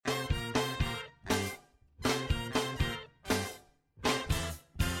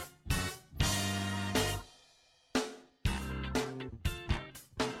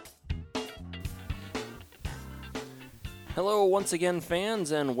Hello once again,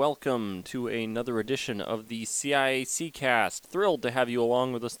 fans, and welcome to another edition of the CIAC Cast. Thrilled to have you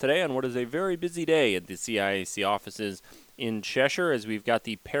along with us today on what is a very busy day at the CIAC offices in Cheshire, as we've got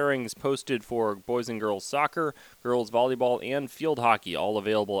the pairings posted for boys and girls soccer, girls volleyball, and field hockey, all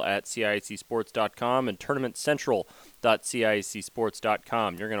available at CIACsports.com and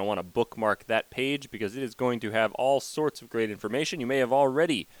tournamentcentral.CIACsports.com. You're going to want to bookmark that page because it is going to have all sorts of great information. You may have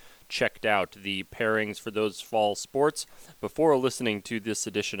already checked out the pairings for those fall sports before listening to this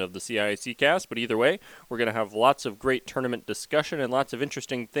edition of the CIAC Cast, but either way, we're going to have lots of great tournament discussion and lots of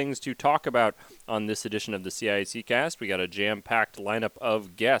interesting things to talk about on this edition of the CIAC Cast. We got a jam-packed lineup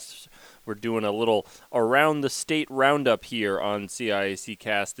of guests. We're doing a little around the state roundup here on CIAC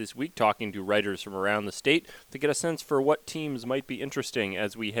Cast this week, talking to writers from around the state to get a sense for what teams might be interesting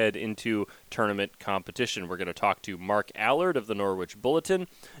as we head into tournament competition. We're going to talk to Mark Allard of the Norwich Bulletin,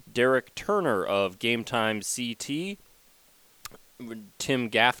 Derek Turner of Game Time CT, Tim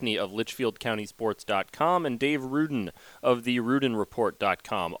Gaffney of LitchfieldCountySports.com, and Dave Rudin of the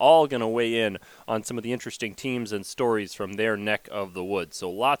RudinReport.com, all going to weigh in on some of the interesting teams and stories from their neck of the woods.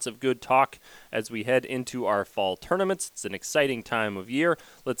 So lots of good talk as we head into our fall tournaments. It's an exciting time of year.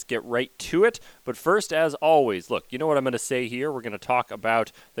 Let's get right to it. But first, as always, look, you know what I'm going to say here? We're going to talk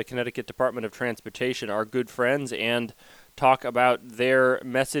about the Connecticut Department of Transportation, our good friends, and talk about their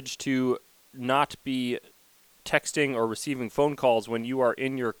message to not be texting or receiving phone calls when you are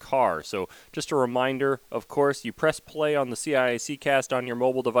in your car. So just a reminder, of course, you press play on the CIAC Cast on your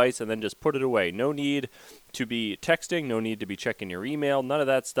mobile device and then just put it away. No need to be texting, no need to be checking your email, none of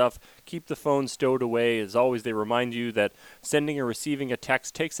that stuff. Keep the phone stowed away. As always, they remind you that sending or receiving a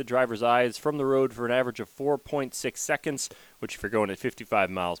text takes the driver's eyes from the road for an average of 4.6 seconds, which if you're going at 55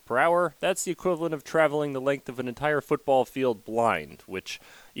 miles per hour, that's the equivalent of traveling the length of an entire football field blind, which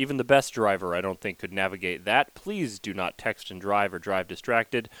even the best driver, I don't think, could navigate that. Please do not text and drive or drive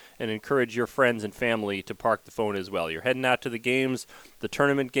distracted, and encourage your friends and family to park the phone as well. You're heading out to the games, the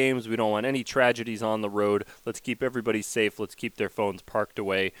tournament games. We don't want any tragedies on the road. Let's keep everybody safe. Let's keep their phones parked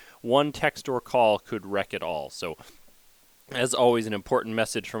away. One text or call could wreck it all. So, as always, an important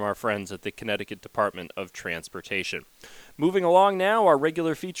message from our friends at the Connecticut Department of Transportation. Moving along now, our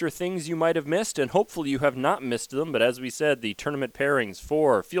regular feature things you might have missed, and hopefully you have not missed them, but as we said, the tournament pairings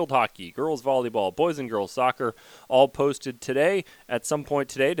for field hockey, girls volleyball, boys and girls soccer, all posted today, at some point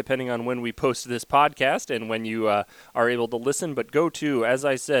today, depending on when we post this podcast and when you are able to listen. But go to, as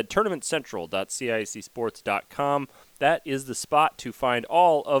I said, tournamentcentral.CIACsports.com. That is the spot to find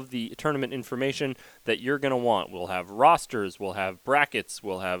all of the tournament information that you're going to want. We'll have rosters, we'll have brackets,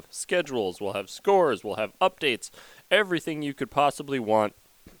 we'll have schedules, we'll have scores, we'll have updates, everything you could possibly want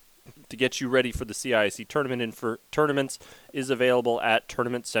to get you ready for the CIAC tournament tournaments is available at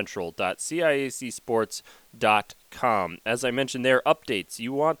tournamentcentral.CIACsports.com. As I mentioned there, updates.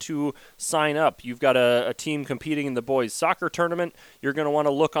 You want to sign up. You've got a team competing in the boys soccer tournament. You're going to want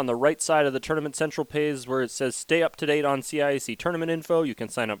to look on the right side of the Tournament Central page where it says stay up to date on CIAC tournament info. You can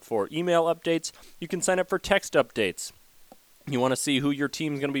sign up for email updates. You can sign up for text updates. You want to see who your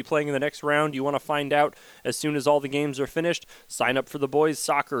team's going to be playing in the next round. You want to find out as soon as all the games are finished. Sign up for the boys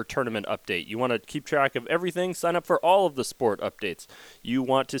soccer tournament update. You want to keep track of everything. Sign up for all of the sport updates. You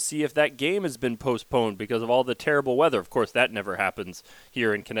want to see if that game has been postponed because of all the terrible weather. Of course, that never happens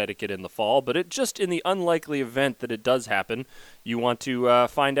here in Connecticut in the fall, but just in the unlikely event that it does happen, you want to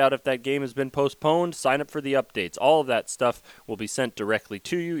find out if that game has been postponed. Sign up for the updates. All of that stuff will be sent directly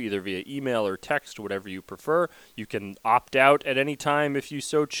to you, either via email or text, whatever you prefer. You can opt out at any time if you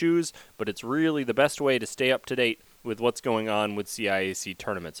so choose, but it's really the best way to stay up to date with what's going on with CIAC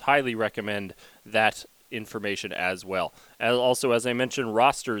tournaments. Highly recommend that information as well. Also, as I mentioned,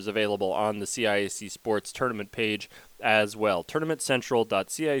 rosters available on the CIAC Sports tournament page as well.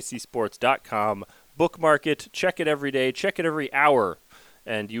 tournamentcentral.CIACsports.com. Bookmark it, check it every day, check it every hour,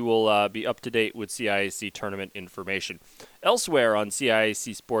 and you will be up to date with CIAC tournament information. Elsewhere on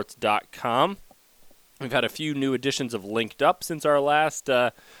CIACsports.com, we've had a few new editions of Linked Up since our last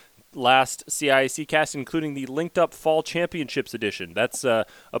CIAC cast, including the Linked Up Fall Championships edition. That's a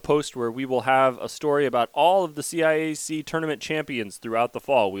post where we will have a story about all of the CIAC tournament champions throughout the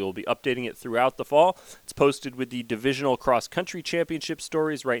fall. We will be updating it throughout the fall. It's posted with the divisional cross-country championship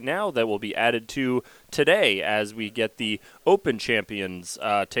stories right now that will be added to today as we get the Open champions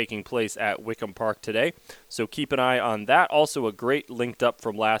taking place at Wickham Park today. So keep an eye on that. Also, a great linked up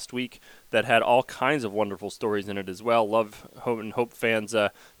from last week that had all kinds of wonderful stories in it as well. Love and hope fans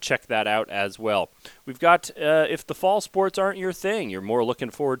check that out as well. We've got, if the fall sports aren't your thing, you're more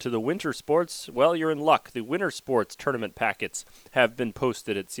looking forward to the winter sports, well, you're in luck. The winter sports tournament packets have been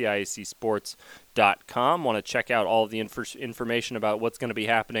posted at CIACsports.com. Want to check out all of the information about what's going to be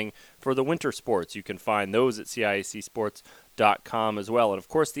happening for the winter sports. You can find those at CIACsports.com as well. And of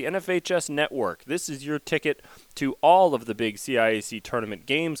course, the NFHS Network. This is your ticket to all of the big CIAC tournament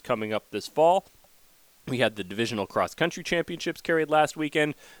games coming up this fall. We had the Divisional Cross Country Championships carried last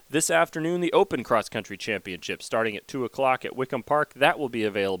weekend. This afternoon, the Open Cross Country Championship starting at 2 o'clock at Wickham Park. That will be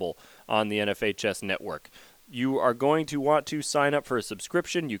available on the NFHS Network. You are going to want to sign up for a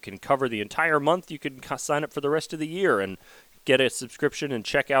subscription. You can cover the entire month. You can sign up for the rest of the year and get a subscription and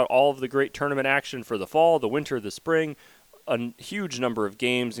check out all of the great tournament action for the fall, the winter, the spring. A huge number of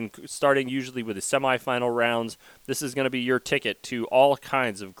games, and starting usually with the semifinal rounds. This is going to be your ticket to all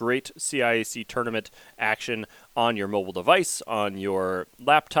kinds of great CIAC tournament action on your mobile device, on your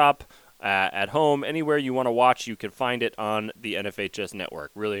laptop, at home, anywhere you want to watch. You can find it on the NFHS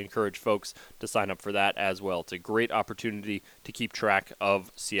Network. Really encourage folks to sign up for that as well. It's a great opportunity to keep track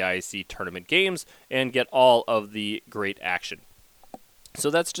of CIAC tournament games and get all of the great action. So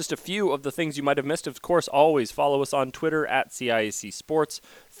that's just a few of the things you might have missed. Of course, always follow us on Twitter at CIAC Sports,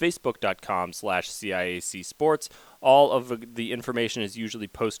 Facebook.com/CIAC Sports. All of the information is usually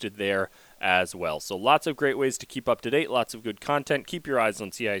posted there as well. So lots of great ways to keep up to date, lots of good content. Keep your eyes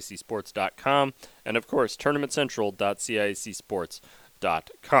on CIACsports.com, and of course,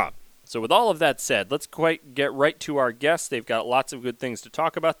 tournamentcentral.CIACsports.com. So with all of that said, let's get right to our guests. They've got lots of good things to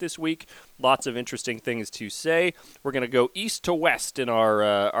talk about this week, lots of interesting things to say. We're going to go east to west in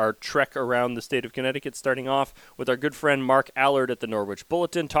our trek around the state of Connecticut, starting off with our good friend Mark Allard at the Norwich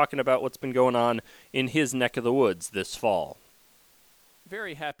Bulletin, talking about what's been going on in his neck of the woods this fall.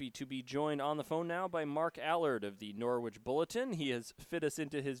 Very happy to be joined on the phone now by Mark Allard of the Norwich Bulletin. He has fit us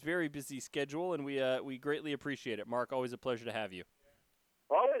into his very busy schedule, and we greatly appreciate it. Mark, always a pleasure to have you.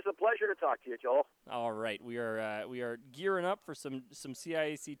 Always a pleasure to talk to you, Joel. All right, we are gearing up for some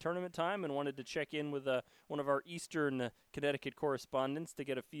CIAC tournament time, and wanted to check in with one of our Eastern Connecticut correspondents to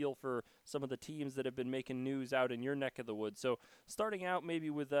get a feel for some of the teams that have been making news out in your neck of the woods. So, starting out maybe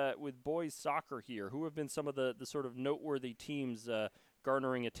with boys soccer here, who have been some of the sort of noteworthy teams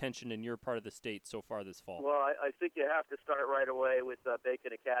garnering attention in your part of the state so far this fall? Well, I think you have to start right away with Bacon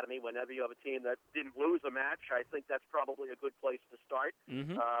Academy. Whenever you have a team that didn't lose a match, I think that's probably a good place to start.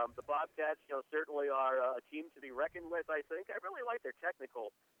 Mm-hmm. The Bobcats, certainly are a team to be reckoned with, I think. I really like their technical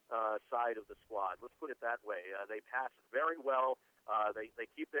side of the squad. Let's put it that way. They pass very well. They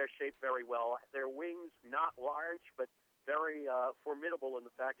keep their shape very well. Their wings, not large, but very formidable in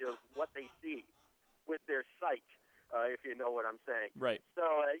the fact of what they see with their sight. If you know what I'm saying. Right. So,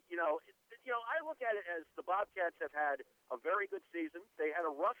 I look at it as the Bobcats have had a very good season. They had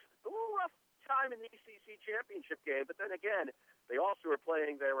a little rough time in the ECC championship game, but then again, they also are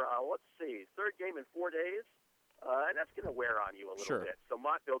playing their, third game in 4 days, and that's going to wear on you a little bit. So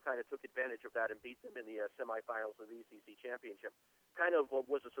Montville kind of took advantage of that and beat them in the semifinals of the ECC championship. Kind of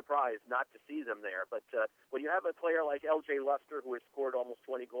was a surprise not to see them there, but when you have a player like L.J. Luster, who has scored almost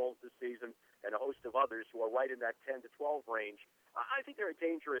 20 goals this season, and a host of others who are right in that 10 to 12 range, I think they're a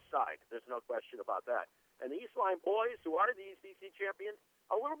dangerous side. There's no question about that. And the East Lyme boys, who are the ECC champions,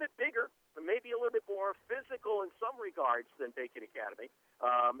 a little bit bigger, maybe a little bit more physical in some regards than Bacon Academy,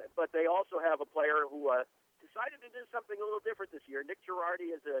 but they also have a player who decided to do something a little different this year. Nick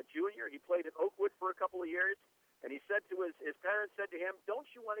Girardi is a junior. He played at Oakwood for a couple of years, and he said to his parents said to him, "Don't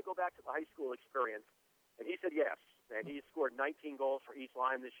you want to go back to the high school experience?" And he said yes. And he's scored 19 goals for East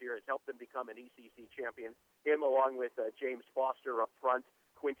Lyme this year, has helped them become an ECC champion. Him along with James Foster up front.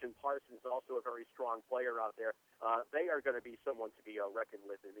 Quinton Parsons, also a very strong player out there. They are going to be someone to be reckoned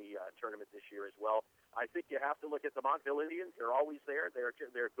with in the tournament this year as well. I think you have to look at the Montville Indians. They're always there. They're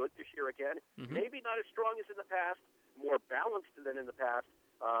good this year again. Mm-hmm. Maybe not as strong as in the past, more balanced than in the past.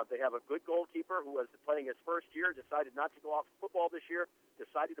 They have a good goalkeeper who was playing his first year, decided not to go off football this year,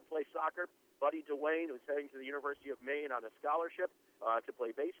 decided to play soccer. Buddy Dwayne, who's heading to the University of Maine on a scholarship to play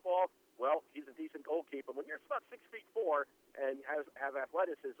baseball. Well, he's a decent goalkeeper. When you're about 6'4" and have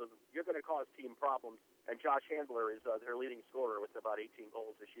athleticism, you're going to cause team problems. And Josh Handler is their leading scorer with about 18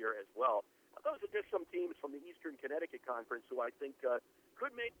 goals this year as well. Those are just some teams from the Eastern Connecticut Conference who I think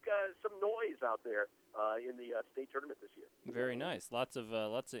could make some noise out there in the state tournament this year. Very nice. Lots of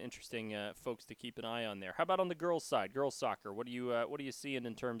interesting folks to keep an eye on there. How about on the girls' side, girls soccer? What are you seeing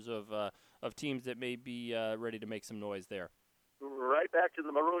in terms of teams that may be ready to make some noise there? Right back to the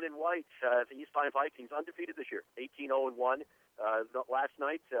maroon and white. The East Lyme Vikings undefeated this year, 18-0-1. Last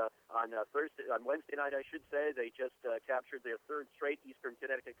night on Wednesday night, I should say, they just captured their third straight Eastern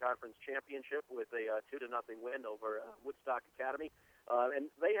Connecticut Conference championship with a 2-0 win over Woodstock Academy.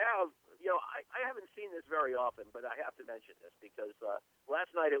 And they have, I haven't seen this very often, but I have to mention this because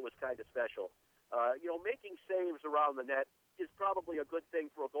last night it was kind of special. Making saves around the net is probably a good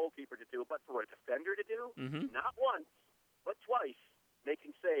thing for a goalkeeper to do, but for a defender to do, not once, but twice, making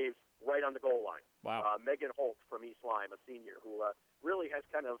saves right on the goal line. Wow. Megan Holt from East Lyme, a senior, who really has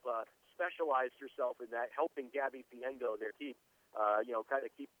kind of specialized herself in that, helping Gabby Fiengo, their team, kind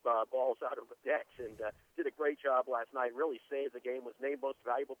of keep balls out of the nets, and did a great job last night. Really saved the game. Was named most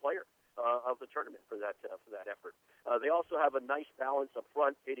valuable player of the tournament for that effort. They also have a nice balance up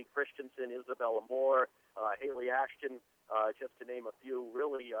front. Katie Christensen, Isabella Moore, Haley Ashton, just to name a few.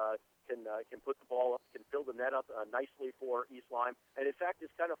 Really can put the ball up, can fill the net up nicely for East Lyme. And in fact,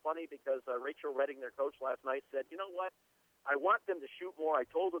 it's kind of funny because Rachel Redding, their coach last night, said, "You know what? I want them to shoot more. I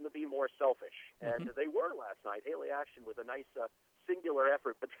told them to be more selfish." And they were last night. Haley Ashton with a nice singular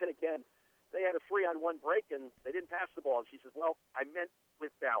effort. But then again, they had a 3-on-1 break and they didn't pass the ball. And she says, "Well, I meant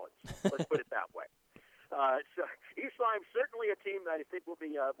with balance." Let's put it that way. So East Lyme, certainly a team that I think will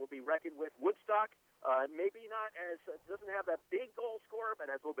be reckoned with. Woodstock, maybe not doesn't have that big goal scorer, but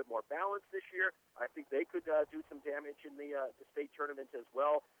has a little bit more balance this year. I think they could do some damage in the state tournament as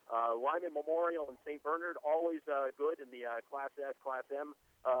well. Lyman Memorial and St. Bernard, always good in the Class S, Class M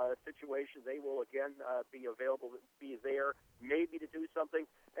situation. They will again be available, be there, maybe to do something.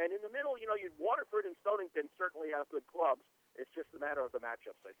 And in the middle, Waterford and Stonington certainly have good clubs. It's just a matter of the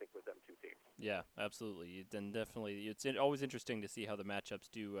matchups, I think, with them two teams. Yeah, absolutely. And definitely, it's always interesting to see how the matchups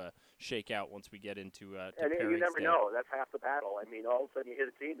do shake out once we get into and you never know. That's half the battle. I mean, all of a sudden you hit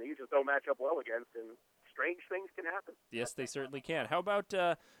a team that you just don't match up well against, and strange things can happen. Yes, they certainly can. How about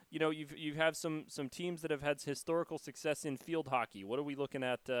you have some teams that have had historical success in field hockey. What are we looking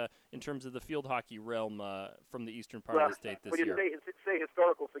at in terms of the field hockey realm from the eastern part of the state this year? When you say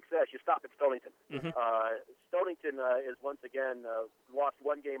historical success, you stop at Stonington. Stonington is once again lost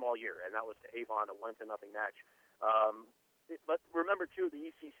one game all year, and that was to Avon, a 1-0 match. But remember too, the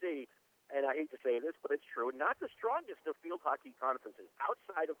ECC. And I hate to say this, but it's true, not the strongest of field hockey conferences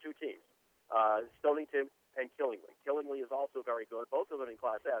outside of two teams, Stonington and Killingly. Killingly is also very good, both of them in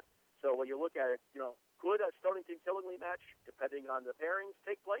Class S. So when you look at it, could a Stonington-Killingly match, depending on the pairings,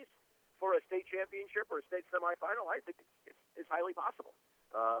 take place for a state championship or a state semifinal? I think it's highly possible.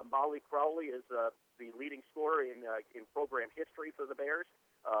 Molly Crowley is the leading scorer in program history for the Bears.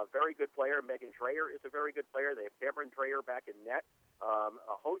 Very good player. Megan Dreyer is a very good player. They have Cameron Dreyer back in net.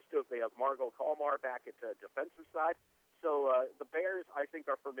 They have Margot Kalmar back at the defensive side. So the Bears, I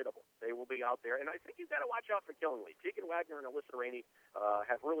think, are formidable. They will be out there. And I think you've got to watch out for Killingly. Tegan Wagner and Alyssa Rainey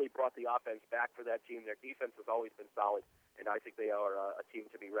have really brought the offense back for that team. Their defense has always been solid, and I think they are a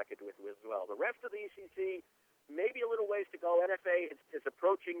team to be reckoned with as well. The rest of the ECC, maybe a little ways to go. NFA is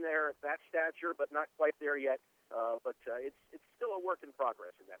approaching that stature, but not quite there yet. But it's still a work in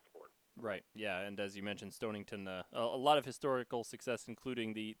progress in that sport. Right, yeah, and as you mentioned, Stonington, a lot of historical success,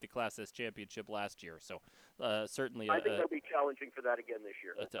 including the Class S championship last year. So certainly, I think they'll be challenging for that again this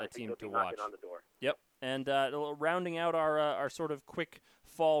year. A team to watch. On the door. Yep, and rounding out our sort of quick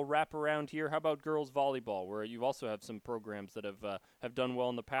fall wraparound here. How about girls volleyball, where you also have some programs that have done well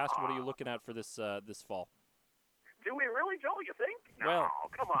in the past? What are you looking at for this fall? Do we really, Joel? You think? No,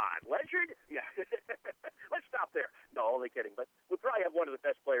 well, come on, Ledyard. Yeah, let's stop there. No, only kidding. But we probably have one of the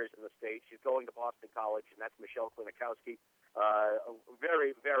best players in the state. She's going to Boston College, and that's Michelle Klinikowski. A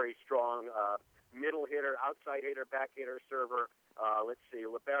very, very strong middle hitter, outside hitter, back hitter, server. Let's see,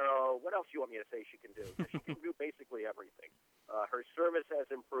 libero. What else do you want me to say she can do? She can do basically everything. Her service has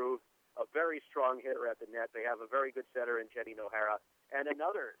improved. A very strong hitter at the net. They have a very good setter in Jenny Nohara, and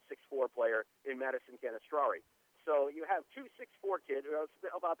another 6'4" player in Madison Canestrari. So you have two 6'4" kids,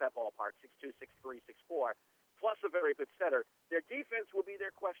 about that ballpark, 6'2", 6'3", 6'4", plus a very good setter. Their defense will be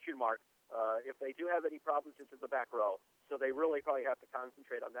their question mark if they do have any problems into the back row. So they really probably have to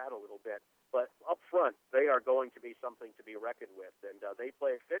concentrate on that a little bit. But up front, they are going to be something to be reckoned with. And they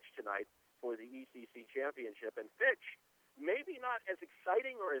play Fitch tonight for the ECC championship. And Fitch, maybe not as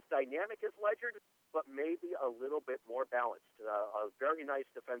exciting or as dynamic as Ledyard, but maybe a little bit more balanced. A very nice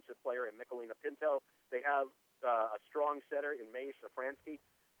defensive player in Michelina Pinto. They have a strong setter in May Safransky.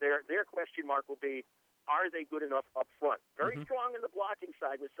 Their question mark will be, are they good enough up front? Very strong in the blocking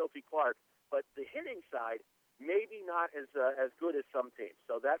side with Sophie Clark, but the hitting side, maybe not as good as some teams.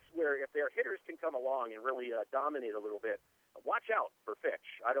 So that's where, if their hitters can come along and really dominate a little bit, watch out for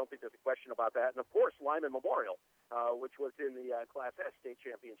Fitch. I don't think there's a question about that. And, of course, Lyman Memorial, which was in the Class S state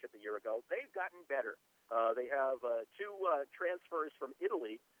championship a year ago, they've gotten better. They have two transfers from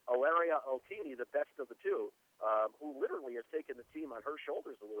Italy, Ilaria Altini, the best of the two, who literally has taken the team on her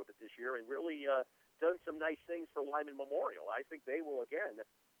shoulders a little bit this year and really done some nice things for Lyman Memorial. I think they will, again,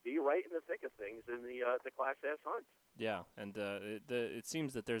 be right in the thick of things in the Class S hunt. Yeah, and it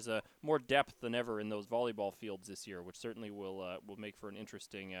seems that there's more depth than ever in those volleyball fields this year, which certainly will make for an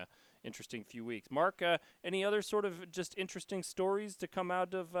interesting few weeks. Mark, any other sort of just interesting stories to come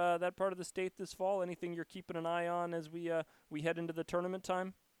out of that part of the state this fall? Anything you're keeping an eye on as we head into the tournament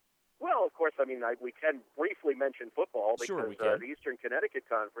time? Well, of course, we can briefly mention football because Sure, we can. The Eastern Connecticut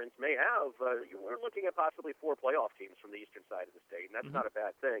Conference may have, we're looking at possibly 4 playoff teams from the eastern side of the state, and that's not a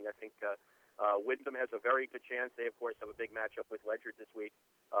bad thing. I think Wyndham has a very good chance. They, of course, have a big matchup with Ledyard this week,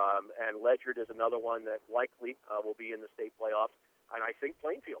 and Ledyard is another one that likely will be in the state playoffs. And I think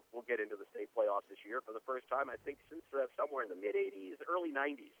Plainfield will get into the state playoffs this year for the first time, I think, since somewhere in the mid-'80s, early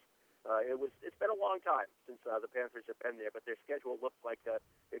 '90s. It's been a long time since the Panthers have been there, but their schedule looks like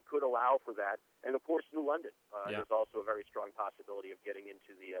it could allow for that. And of course, New London is also a very strong possibility of getting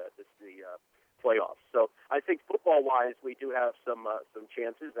into the playoffs. So I think football-wise, we do have some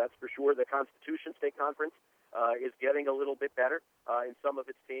chances. That's for sure. The Constitution State Conference is getting a little bit better in some of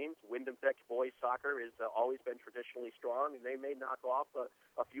its teams. Wyndham Tech's boys soccer has always been traditionally strong, and they may knock off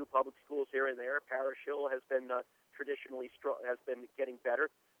a few public schools here and there. Parish Hill has been traditionally strong, has been getting better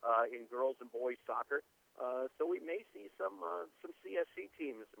in girls and boys soccer. So we may see some CSC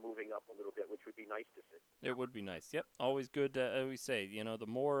teams moving up a little bit, which would be nice to see. It would be nice. Yep, always good. As we say, the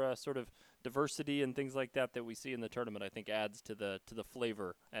more sort of diversity and things like that we see in the tournament, I think adds to the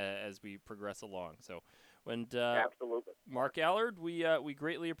flavor as we progress along. So, absolutely, Mark Allard, we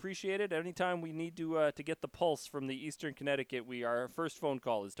greatly appreciate it. Anytime we need to get the pulse from the Eastern Connecticut, our first phone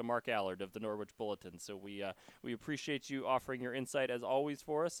call is to Mark Allard of the Norwich Bulletin. So we appreciate you offering your insight as always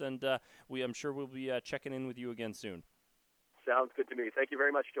for us, and I'm sure we'll be checking in with you again soon. Sounds good to me. Thank you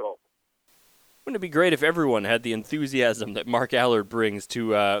very much, Joel. Wouldn't it be great if everyone had the enthusiasm that Mark Allard brings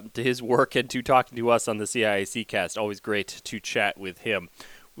to his work and to talking to us on the CIAC cast? Always great to chat with him.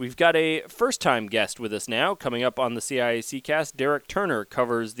 We've got a first-time guest with us now. Coming up on the CIAC cast, Derek Turner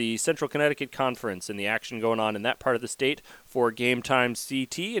covers the Central Connecticut Conference and the action going on in that part of the state for Game Time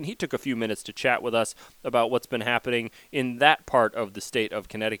CT, and he took a few minutes to chat with us about what's been happening in that part of the state of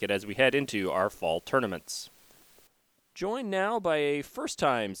Connecticut as we head into our fall tournaments. Joined now by a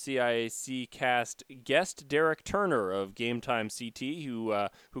first-time CIAC cast guest, Derek Turner of Game Time CT,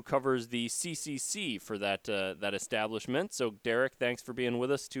 who covers the CCC for that establishment. So, Derek, thanks for being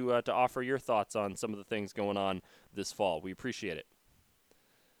with us to offer your thoughts on some of the things going on this fall. We appreciate it.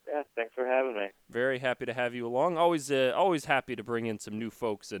 Yeah, thanks for having me. Very happy to have you along. Always happy to bring in some new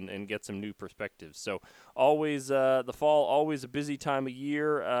folks and get some new perspectives. So always the fall, always a busy time of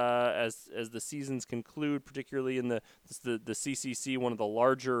year as the seasons conclude, particularly in the CCC, one of the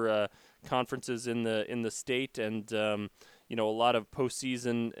larger conferences in the state, and a lot of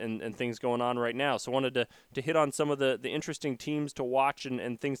postseason and things going on right now. So wanted to hit on some of the interesting teams to watch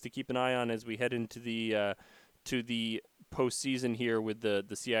and things to keep an eye on as we head into the postseason here with the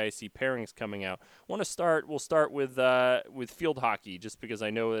CIAC pairings coming out. We'll start with field hockey, just because I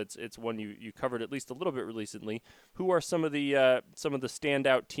know it's one you covered at least a little bit recently. Who are some of the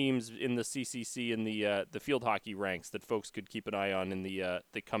standout teams in the CCC in the field hockey ranks that folks could keep an eye on in the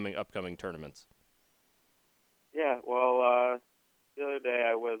upcoming tournaments? Yeah, well, the other day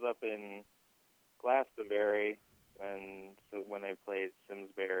I was up in Glastonbury when they played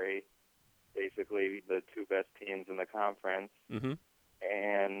Simsbury, basically the two best teams in the conference. Mm-hmm.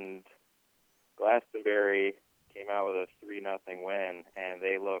 And Glastonbury came out with a 3-0 win, and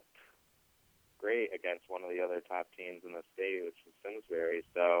they looked great against one of the other top teams in the state, which is Simsbury.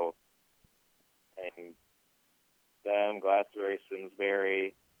 So, and them, Glastonbury,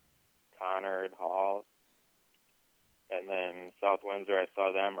 Simsbury, Conard, Hall, and then South Windsor, I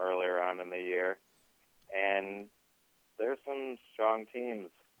saw them earlier on in the year. And there's some strong teams.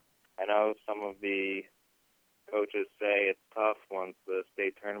 I know some of the coaches say it's tough once the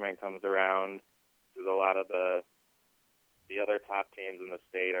state tournament comes around, because a lot of the other top teams in the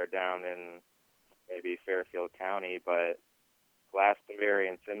state are down in maybe Fairfield County, but Glastonbury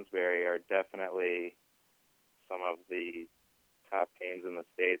and Simsbury are definitely some of the top teams in the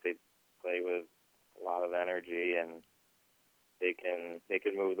state. They play with a lot of energy, and they can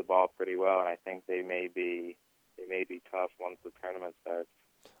move the ball pretty well, and I think they may be tough once the tournament starts.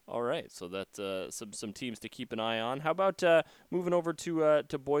 All right, so that's some teams to keep an eye on. How about moving over to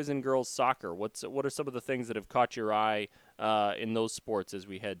boys and girls soccer? What are some of the things that have caught your eye in those sports as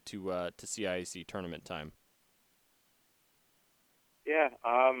we head to CIAC tournament time? Yeah,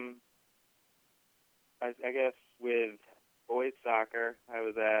 I guess with boys soccer, I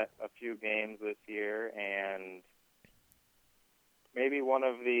was at a few games this year, and maybe one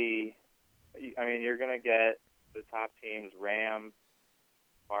of the, you're going to get the top teams, Ram,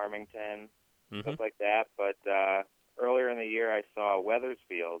 Farmington, stuff like that, but earlier in the year I saw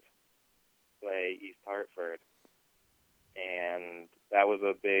Wethersfield play East Hartford, and that was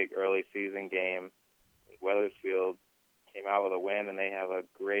a big early season game. Wethersfield came out with a win, and they have a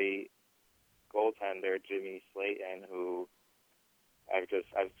great goaltender, Jimmy Slayton, who I've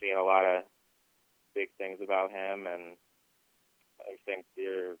seen a lot of big things about him, and I think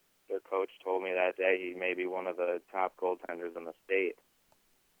their coach told me that day he may be one of the top goaltenders in the state.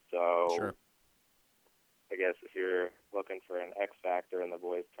 So sure. I guess if you're looking for an X factor in the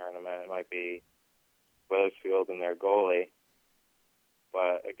boys tournament, it might be Wethersfield and their goalie.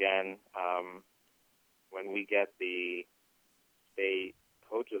 But again, when we get the state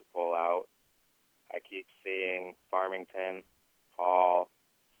coaches poll out, I keep seeing Farmington, Hall,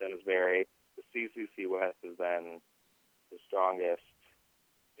 Simsbury. The CCC West has been the strongest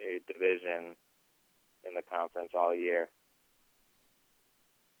division in the conference all year.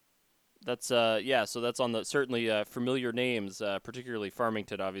 That's so that's on the certainly familiar names, particularly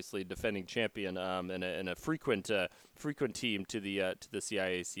Farmington, obviously defending champion, and a frequent team to the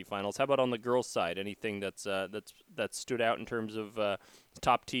CIAC finals. How about on the girls' side? Anything that stood out in terms of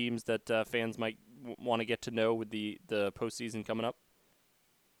top teams that fans might want to get to know with the postseason coming up?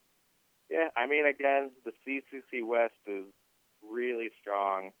 Yeah, again, the CCC West is really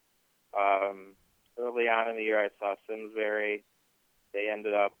strong. Early on in the year, I saw Simsbury. They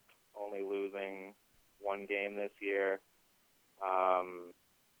ended up only losing one game this year. I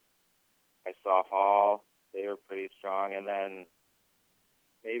saw Hall. They were pretty strong. And then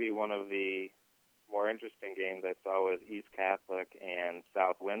maybe one of the more interesting games I saw was East Catholic and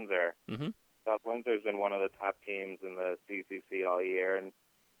South Windsor. Mm-hmm. South Windsor's been one of the top teams in the CCC all year, and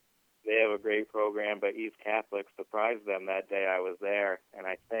they have a great program, but East Catholic surprised them that day I was there. And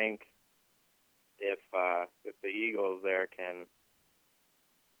I think if the Eagles there can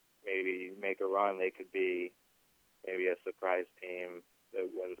maybe make a run, they could be maybe a surprise team that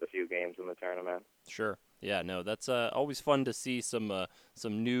wins a few games in the tournament. Sure. Yeah. No, that's always fun to see some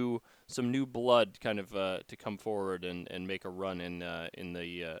new blood kind of to come forward and make a run in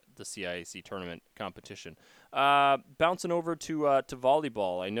the CIAC tournament competition. Bouncing over to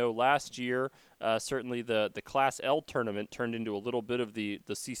volleyball. I know last year certainly the Class L tournament turned into a little bit of the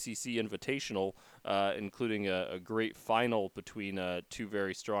CCC Invitational, including a great final between two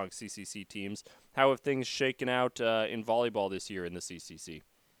very strong CCC teams. How have things shaken out in volleyball this year in the CCC?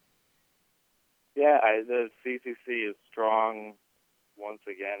 Yeah, the CCC is strong once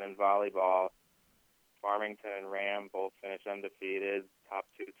again in volleyball. Farmington and Ram both finished undefeated, top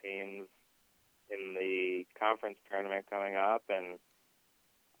two teams in the conference tournament coming up, and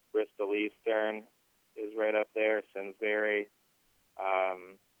Bristol Eastern is right up there, Simsbury.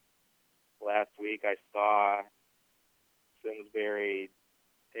 Last week I saw Simsbury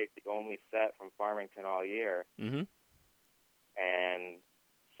take the only set from Farmington all year. Mm-hmm. And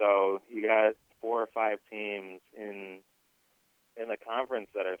so you got 4 or 5 teams in the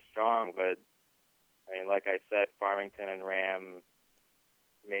conference that are strong, but like I said, Farmington and Ram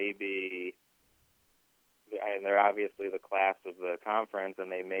may be, and they're obviously the class of the conference,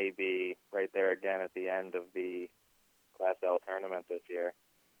 and they may be right there again at the end of the Class L tournament this year.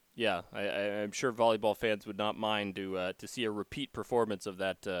 Yeah, I'm sure volleyball fans would not mind to see a repeat performance of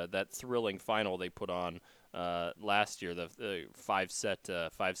that thrilling final they put on last year, the five set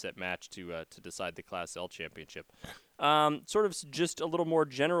match to decide the Class L championship. Sort of just a little more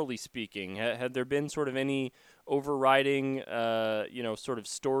generally speaking, had there been sort of any overriding sort of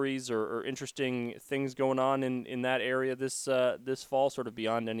stories or interesting things going on in that area this fall, sort of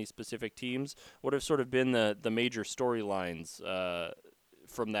beyond any specific teams? What have sort of been the major storylines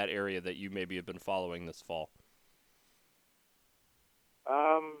from that area that you maybe have been following this fall?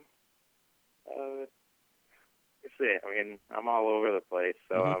 Let's see. I'm all over the place,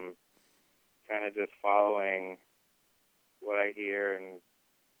 so Mm-hmm. I'm kind of just following what I hear and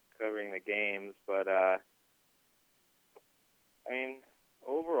covering the games. But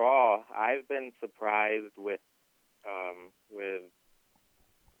overall, I've been surprised with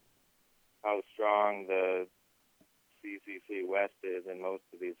how strong the CCC West is in most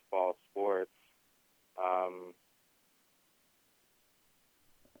of these fall sports. I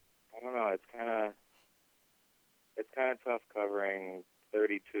don't know. It's kind of tough covering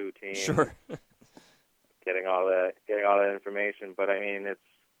 32 teams. Sure. Getting all that information, but I mean it's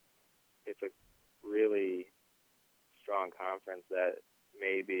a really strong conference that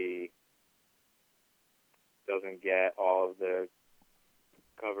maybe doesn't get all of the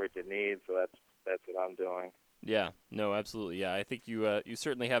coverage it needs. So that's what I'm doing. Yeah, no, absolutely. Yeah, I think you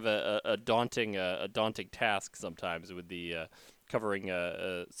certainly have a daunting task sometimes with the covering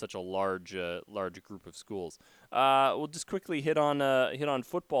such a large group of schools. We'll just quickly hit on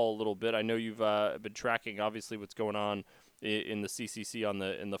football a little bit. I know you've been tracking obviously what's going on in the CCC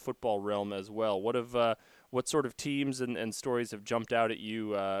in the football realm as well. What sort of teams and stories have jumped out at you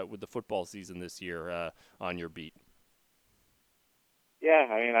with the football season this year on your beat? Yeah,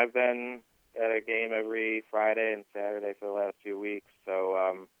 I mean I've been at a game every Friday and Saturday for the last few weeks. So,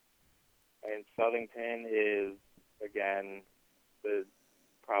 and Southington is, again,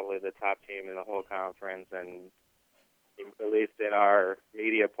 probably the top team in the whole conference, and at least in our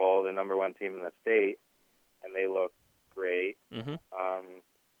media poll, the number one team in the state, and they look great. Mm-hmm.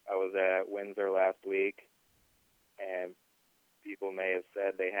 I was at Windsor last week, and people may have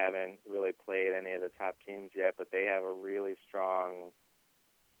said they haven't really played any of the top teams yet, but they have a really strong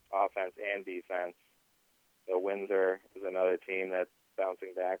offense and defense. So Windsor is another team that's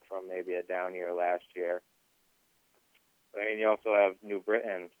bouncing back from maybe a down year last year. I mean, you also have New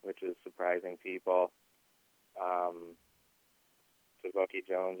Britain, which is surprising people. Bucky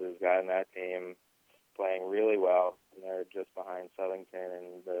Jones has gotten that team playing really well, and they're just behind Southington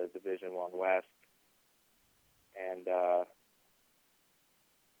in the Division I West. And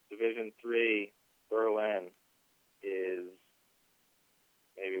Division III, Berlin, is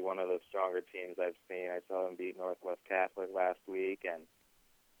maybe one of the stronger teams I've seen. I saw them beat Northwest Catholic last week, and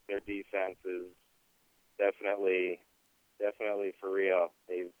their defense is definitely for real.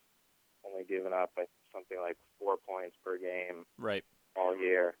 They've only given up something like 4 points per game all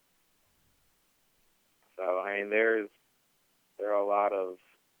year. So, I mean, there are a lot of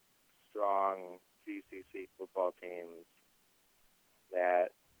strong CCC football teams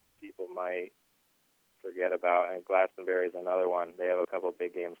that people might forget about, and Glastonbury is another one. They have a couple of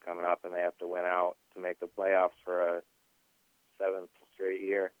big games coming up, and they have to win out to make the playoffs for a 7th straight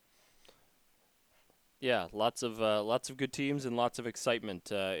year. Yeah, lots of good teams and lots of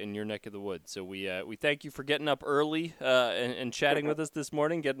excitement in your neck of the woods. So we thank you for getting up early and chatting with us this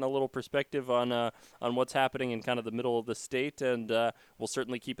morning, getting a little perspective on what's happening in kind of the middle of the state, and we'll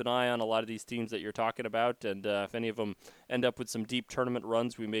certainly keep an eye on a lot of these teams that you're talking about. And if any of them end up with some deep tournament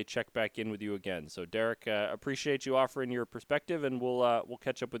runs, we may check back in with you again. So Derek, appreciate you offering your perspective, and we'll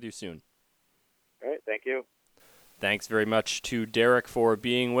catch up with you soon. All right, thank you. Thanks very much to Derek for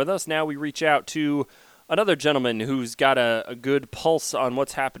being with us. Now we reach out to another gentleman who's got a good pulse on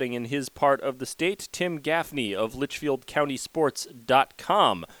what's happening in his part of the state, Tim Gaffney of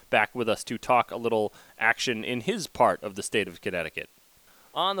LitchfieldCountySports.com, back with us to talk a little action in his part of the state of Connecticut.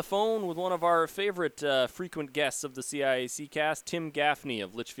 On the phone with one of our favorite frequent guests of the CIAC cast, Tim Gaffney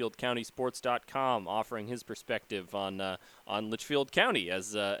of LitchfieldCountySports.com, offering his perspective on Litchfield County,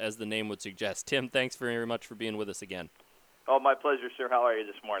 as the name would suggest. Tim, thanks very much for being with us again. Oh, my pleasure, sir. How are you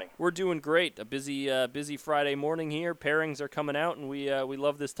this morning? We're doing great. A busy Friday morning here. Pairings are coming out, and we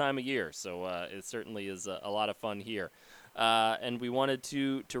love this time of year. So it certainly is a lot of fun here. And we wanted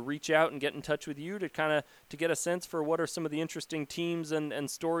to reach out and get in touch with you to get a sense for what are some of the interesting teams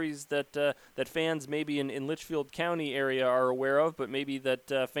and stories that fans maybe in Litchfield County area are aware of, but maybe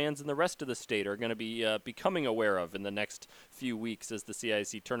that fans in the rest of the state are going to be becoming aware of in the next few weeks as the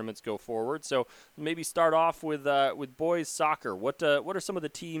CIC tournaments go forward. So maybe start off with boys soccer. What are some of the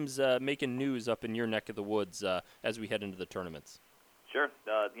teams making news up in your neck of the woods as we head into the tournaments? Sure.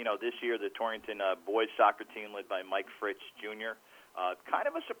 This year the Torrington boys soccer team led by Mike Fritz Jr., kind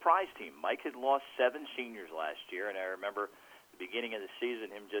of a surprise team. Mike had lost 7 seniors last year, and I remember the beginning of the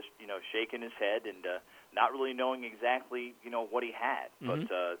season him just, shaking his head and not really knowing exactly, what he had. Mm-hmm.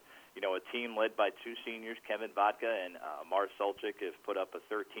 But, a team led by 2 seniors, Kevin Vodka and Mar Solchik, have put up a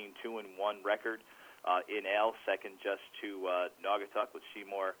 13-2-1 record in L, second just to Naugatuck with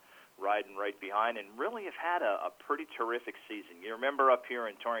Seymour riding right behind, and really have had a pretty terrific season. You remember up here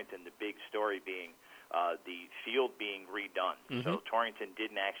in Torrington, the big story being the field being redone. Mm-hmm. So Torrington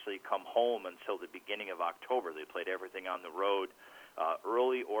didn't actually come home until the beginning of October. They played everything on the road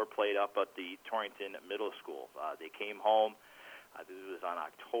early or played up at the Torrington Middle School. They came home. It was on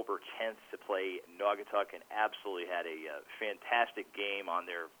October 10th to play Naugatuck, and absolutely had a fantastic game on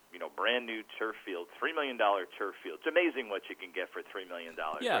their brand new turf field, $3 million turf field. It's amazing what you can get for $3 million.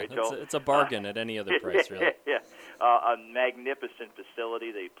 Yeah, right? It's a bargain at any other price, really. Yeah, a magnificent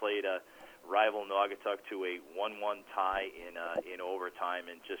facility. They played rival Naugatuck to a 1-1 tie in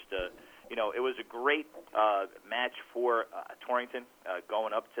overtime, and just it was a great match for Torrington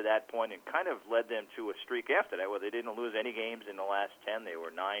going up to that point, and kind of led them to a streak after that where they didn't lose any games in the last 10. They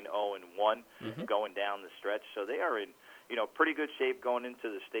were 9-0-1 going down the stretch. So they are in pretty good shape going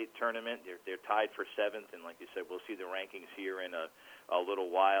into the state tournament. They're tied for 7th, and like you said, we'll see the rankings here in a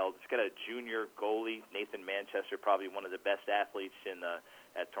little while. It's got a junior goalie, Nathan Manchester, probably one of the best athletes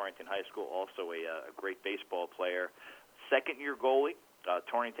at Torrington High School, also a great baseball player. Second-year goalie.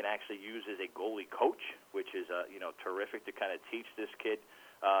 Torrington actually uses a goalie coach, which is terrific to kind of teach this kid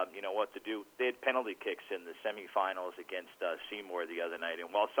what to do. They had penalty kicks in the semifinals against Seymour the other night,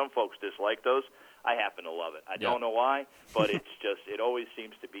 and while some folks dislike those, I happen to love it. I don't know why, but it always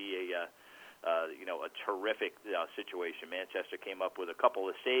seems to be a terrific situation. Manchester came up with a couple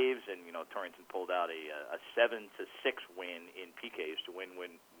of saves, and Torrington pulled out a 7-6 win in PKs to win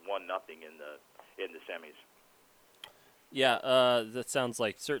 1-0 in the semis. Yeah, that sounds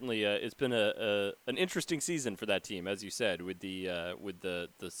like certainly it's been an interesting season for that team, as you said, with the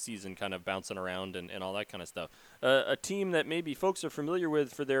season kind of bouncing around and all that kind of stuff. A team that maybe folks are familiar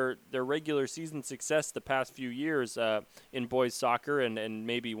with for their regular season success the past few years in boys soccer, and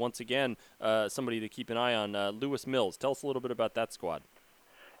maybe once again somebody to keep an eye on, Lewis Mills. Tell us a little bit about that squad.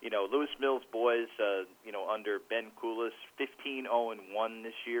 Lewis Mills boys, under Ben Koulis, 15-0-1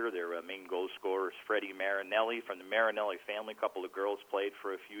 this year. Their main goal scorers, Freddie Marinelli from the Marinelli family. A couple of girls played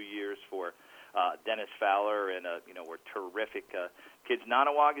for a few years for Dennis Fowler, and were terrific kids.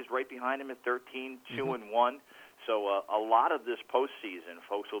 Nonawag is right behind him at 13, 2-1. So a lot of this postseason,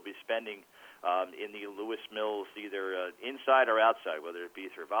 folks will be spending in the Lewis Mills, either inside or outside, whether it be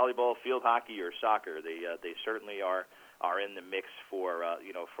through volleyball, field hockey, or soccer. They certainly are in the mix for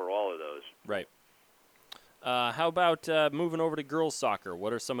all of those. Right. How about moving over to girls soccer?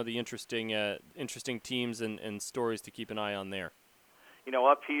 What are some of the interesting teams and stories to keep an eye on there?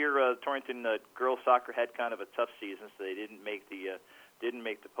 Up here, Torrington girls soccer had kind of a tough season, so they didn't make the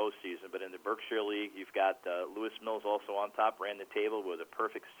postseason. But in the Berkshire League, you've got Lewis Mills also on top, ran the table with a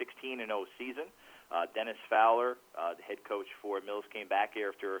perfect 16-0 season. Dennis Fowler, the head coach for Mills, came back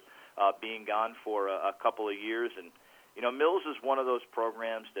after being gone for a couple of years, and Mills is one of those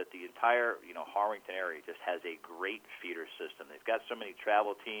programs that the entire, Harrington area just has a great feeder system. They've got so many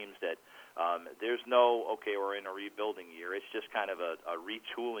travel teams that there's no, we're in a rebuilding year. It's just kind of a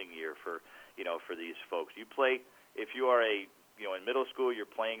retooling year for these folks. You play, if you are in middle school, you're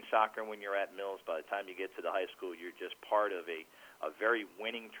playing soccer when you're at Mills. By the time you get to the high school, you're just part of a very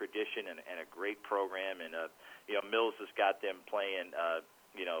winning tradition and a great program. And, Mills has got them playing,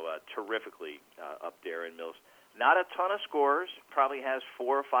 terrifically up there in Mills. Not a ton of scorers. Probably has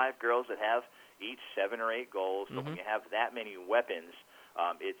 4 or 5 girls that have each 7 or 8 goals. But when you have that many weapons,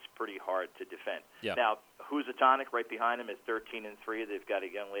 it's pretty hard to defend. Yeah. Now, Housatonic right behind them is 13-3. They've got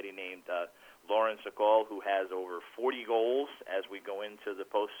a young lady named Lauren Sakal who has over 40 goals as we go into the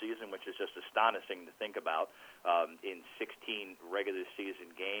postseason, which is just astonishing to think about in 16 regular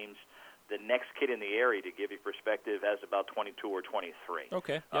season games. The next kid in the area, to give you perspective, has about 22 or 23.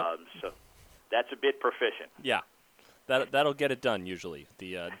 Okay. Yep. So that's a bit proficient. Yeah, that'll get it done usually.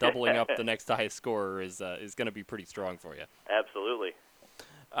 The doubling up the next highest scorer is going to be pretty strong for you. Absolutely.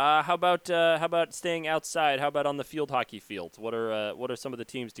 How about staying outside? How about on the field hockey fields? What are some of the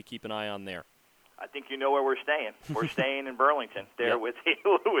teams to keep an eye on there? I think you know where we're staying. We're staying in Burlington. There with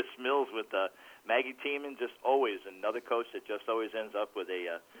Lewis Mills with Maggie Tiemann, just always another coach that just always ends up with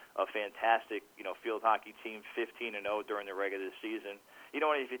a fantastic field hockey team, 15-0 during the regular season.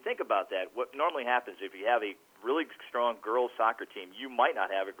 If you think about that, what normally happens if you have a really strong girls soccer team, you might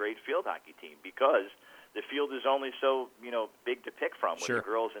not have a great field hockey team because the field is only so big to pick from with the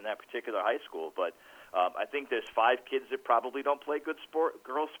girls in that particular high school. But I think there's 5 kids that probably don't play good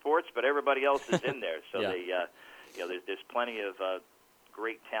girls sports, but everybody else is in there. So there's plenty of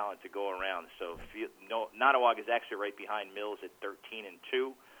great talent to go around. So Nonawag is actually right behind Mills at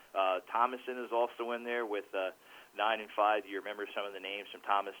 13-2. Thomaston is also in there with 9-5. You remember some of the names from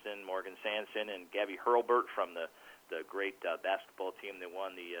Thomaston, Morgan Sanson, and Gabby Hurlbert from the great basketball team that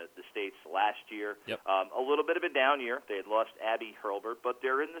won the States last year. Yep. A little bit of a down year. They had lost Abby Hurlbert, but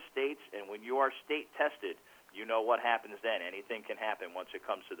they're in the States, and when you are state tested, you know what happens then. Anything can happen once it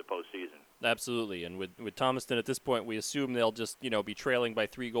comes to the postseason. Absolutely, and with Thomaston at this point, we assume they'll just be trailing by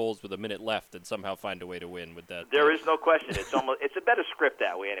 3 goals with a minute left and somehow find a way to win with that. There is no question. It's a better script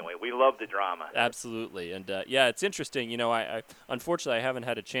that way anyway. We love the drama. Absolutely, and it's interesting. I unfortunately I haven't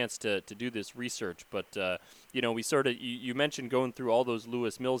had a chance to do this research, but we sort of you mentioned going through all those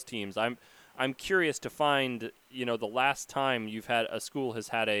Lewis Mills teams. I'm curious to find the last time you've had a school has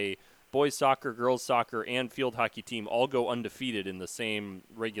had a boys soccer, girls soccer, and field hockey team all go undefeated in the same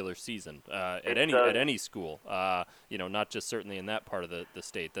regular season at any school. Not just certainly in that part of the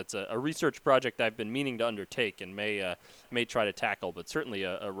state. That's a research project I've been meaning to undertake and may try to tackle. But certainly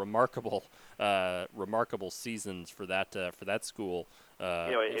a remarkable seasons for that school.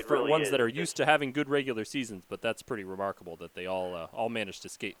 It for really ones is. that are used to having good regular seasons, but that's pretty remarkable that they all managed to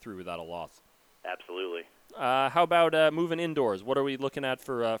skate through without a loss. Absolutely. How about moving indoors? What are we looking at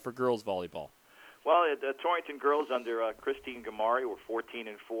for girls volleyball? Well, the Torrington girls under Christine Gamari were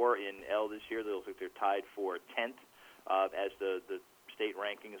 14-4 in L this year. They look like they're tied for 10th as the state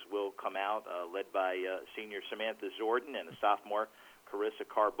rankings will come out, led by senior Samantha Zorden and a sophomore Carissa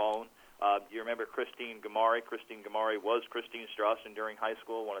Carbone. You remember Christine Gamari? Christine Gamari was Christine Strawson during high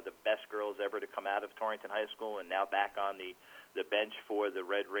school, one of the best girls ever to come out of Torrington High School, and now back on the bench for the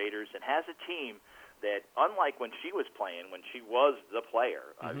Red Raiders, and has a team that, unlike when she was playing, when she was the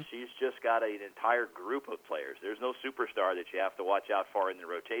player, she's just got an entire group of players. There's no superstar that you have to watch out for in the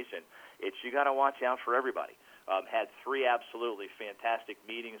rotation. You got to watch out for everybody. Had 3 absolutely fantastic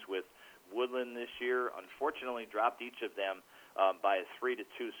meetings with Woodland this year. Unfortunately, dropped each of them by a 3-2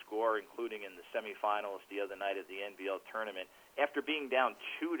 score, including in the semifinals the other night of the NBL tournament. After being down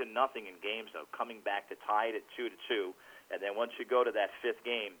 2-0 in games, though, coming back to tie it at 2-2. And then once you go to that 5th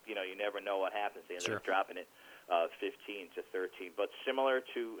game, you never know what happens. They end up dropping it 15-13. But similar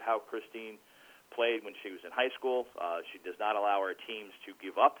to how Christine played when she was in high school, she does not allow her teams to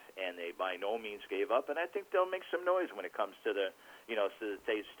give up, and they by no means gave up. And I think they'll make some noise when it comes to the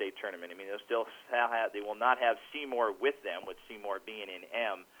state tournament. I mean, they will not have Seymour with them, with Seymour being in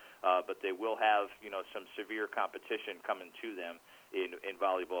M, but they will have some severe competition coming to them in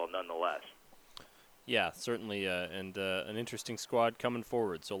volleyball nonetheless. Yeah, certainly, and an interesting squad coming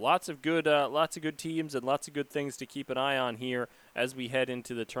forward. So lots of good teams and lots of good things to keep an eye on here as we head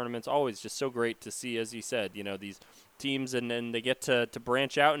into the tournaments. Always just so great to see, as you said, these teams, and then they get to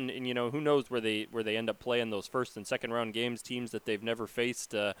branch out, and who knows where they end up playing those first and second round games, teams that they've never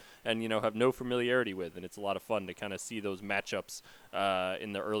faced and have no familiarity with, and it's a lot of fun to kind of see those matchups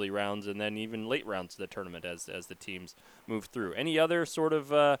in the early rounds and then even late rounds of the tournament as the teams move through. Any other sort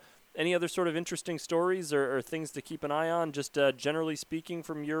of interesting stories or things to keep an eye on? Just generally speaking,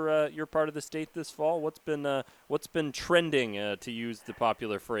 from your part of the state this fall, what's been trending, to use the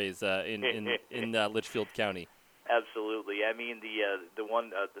popular phrase, in Litchfield County? Absolutely. I mean,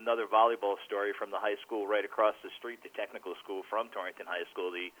 another volleyball story from the high school right across the street, the technical school from Torrington High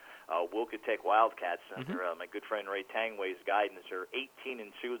School, the Wilkotech Wildcats, under my good friend Ray Tangway's guidance, are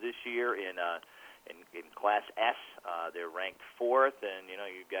 18-2 this year in Class S. They're ranked 4th, and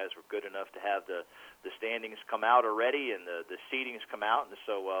you guys were good enough to have the standings come out already and the seedings come out, and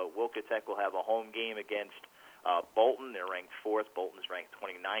so Wilkotech will have a home game against Bolton. They're ranked 4th. Bolton's ranked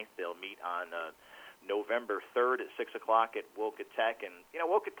 29th. They'll meet on November 3rd at 6 o'clock at Wilkotech, and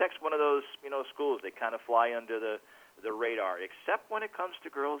Wilkotech's one of those schools that kind of fly under the radar, except when it comes to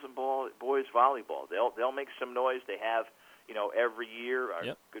girls and boys volleyball. They'll make some noise. They have every year.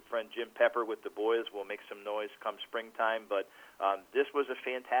 Our good friend Jim Pepper with the boys will make some noise come springtime. But this was a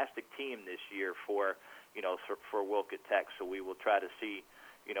fantastic team this year for Wilkotech. So we will try to see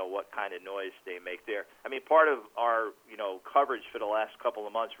what kind of noise they make there. I mean, part of our coverage for the last couple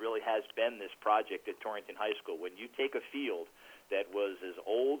of months really has been this project at Torrington High School. When you take a field that was as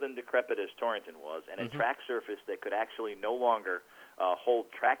old and decrepit as Torrington was, and a track surface that could actually no longer hold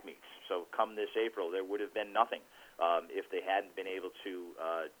track meets. So come this April, there would have been nothing. If they hadn't been able to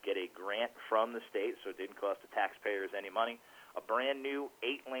get a grant from the state, so it didn't cost the taxpayers any money, a brand new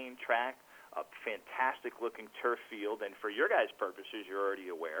 8-lane track, a fantastic-looking turf field, and for your guys' purposes, you're already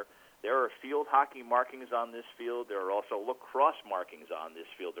aware, there are field hockey markings on this field. There are also lacrosse markings on this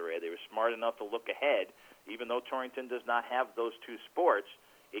field array. They were smart enough to look ahead. Even though Torrington does not have those 2 sports,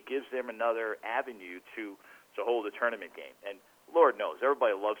 it gives them another avenue to hold a tournament game. And Lord knows,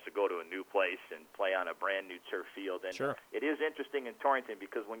 everybody loves to go to a new place and play on a brand-new turf field. And it is interesting in Torrington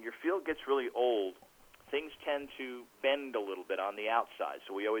because when your field gets really old, things tend to bend a little bit on the outside.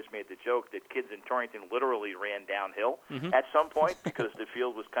 So we always made the joke that kids in Torrington literally ran downhill at some point because the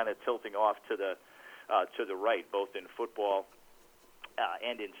field was kind of tilting off to the right, both in football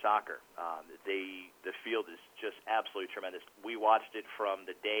and in soccer. The field is just absolutely tremendous. We watched it from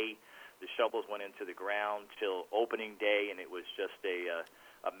the day the shovels went into the ground till opening day, and it was just a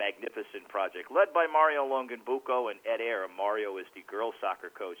magnificent project led by Mario Longenbuco and Ed Ayer. Mario is the girls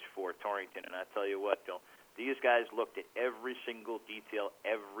soccer coach for Torrington, and I tell you what, Bill, these guys looked at every single detail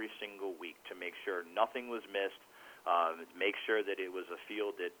every single week to make sure nothing was missed. make sure that it was a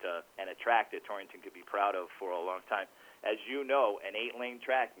field that and a track that Torrington could be proud of for a long time. As you know, an 8-lane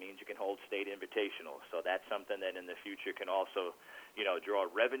track means you can hold state invitationals, so that's something that in the future can also, draw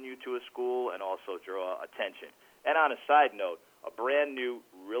revenue to a school and also draw attention. And on a side note, a brand new,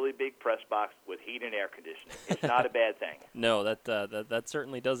 really big press box with heat and air conditioning. It's not a bad thing. No, that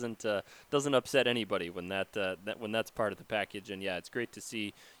certainly doesn't upset anybody when when that's part of the package. And yeah, it's great to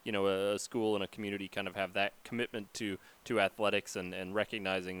see a school and a community kind of have that commitment to athletics and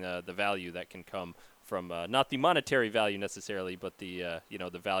recognizing the value that can come from not the monetary value necessarily, but the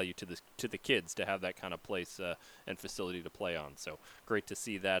the value to the kids to have that kind of place and facility to play on. So great to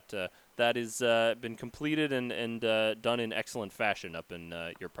see that that has been completed and done in excellent fashion up in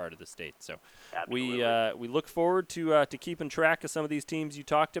your part of the state. So we look forward to keeping track of some of these teams you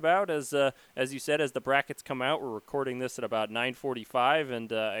talked about. As you said, as the brackets come out, we're recording this at about 9:45,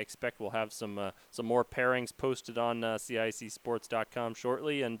 and I expect we'll have some more pairings posted on CICsports.com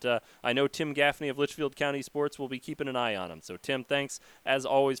shortly. And I know Tim Gaffney of Litchfield County Sports will be keeping an eye on them. So Tim, thanks as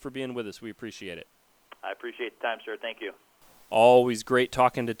always for being with us. We appreciate it. I appreciate the time, sir. Thank you. Always great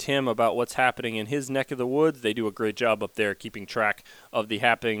talking to Tim about what's happening in his neck of the woods. They do a great job up there keeping track of the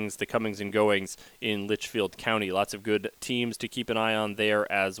happenings, the comings and goings in Litchfield County. Lots of good teams to keep an eye on there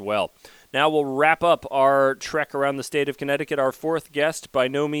as well. Now we'll wrap up our trek around the state of Connecticut. Our fourth guest, by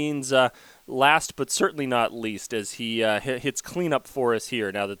no means last but certainly not least, as he hits cleanup for us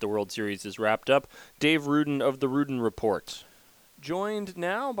here now that the World Series is wrapped up, Dave Rudin of the Rudin Report. Joined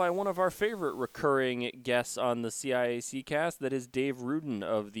now by one of our favorite recurring guests on the CIAC cast, that is Dave Rudin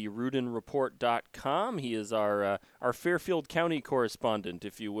of the RudinReport.com. He is our Fairfield County correspondent,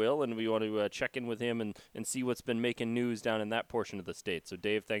 if you will, and we want to check in with him and see what's been making news down in that portion of the state. So,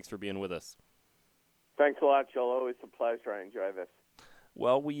 Dave, thanks for being with us. Thanks a lot, Joel. Always a pleasure. I enjoy this.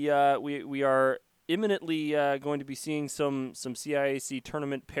 Well, we are imminently going to be seeing some CIAC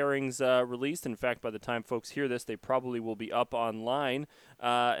tournament pairings released. In fact, by the time folks hear this, they probably will be up online.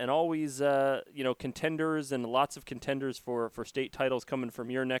 And always, contenders and lots of contenders for state titles coming from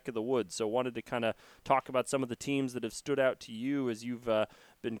your neck of the woods. So wanted to kind of talk about some of the teams that have stood out to you as you've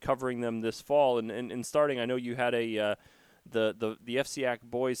been covering them this fall. And starting, I know you had the FCIAC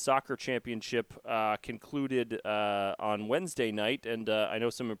Boys Soccer Championship concluded on Wednesday night, and I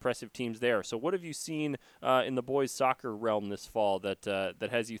know some impressive teams there. So what have you seen in the boys soccer realm this fall that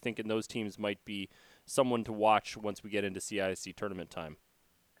has you thinking those teams might be someone to watch once we get into CIC tournament time?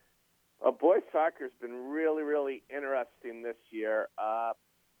 Boys soccer has been really, really interesting this year.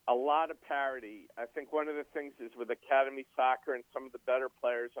 A lot of parity. I think one of the things is with academy soccer and some of the better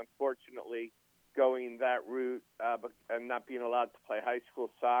players, unfortunately, going that route and not being allowed to play high school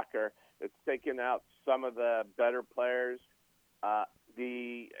soccer, it's taken out some of the better players.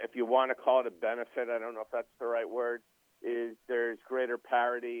 If you want to call it a benefit, I don't know if that's the right word, is there's greater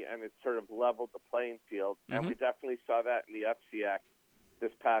parity and it's sort of leveled the playing field. Mm-hmm. And we definitely saw that in the FCIAC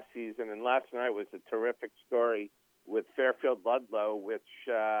this past season. And last night was a terrific story with Fairfield Ludlow, which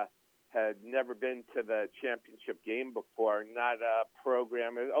had never been to the championship game before. Not a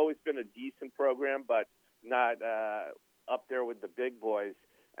program. It's always been a decent program, but not up there with the big boys.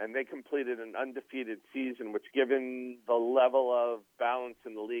 And they completed an undefeated season, which, given the level of balance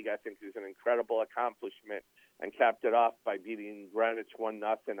in the league, I think is an incredible accomplishment, and capped it off by beating Greenwich 1-0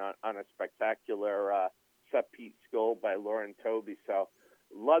 on a spectacular set-piece goal by Lauren Toby. So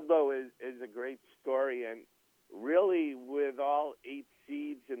Ludlow is a great story, and really, with all 8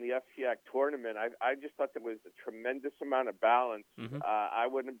 seeds in the FCIAC tournament, I just thought there was a tremendous amount of balance. Mm-hmm. I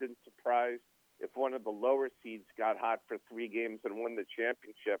wouldn't have been surprised if one of the lower seeds got hot for 3 games and won the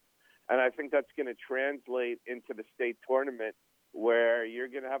championship. And I think that's going to translate into the state tournament, where you're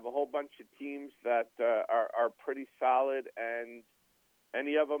going to have a whole bunch of teams that are pretty solid, and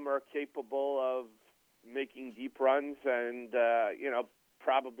any of them are capable of making deep runs and,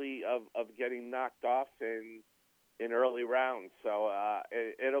 probably of getting knocked off in early rounds. So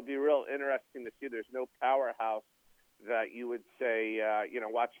it'll be real interesting to see. There's no powerhouse that you would say,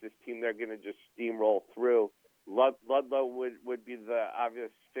 watch this team, they're going to just steamroll through. Ludlow would be the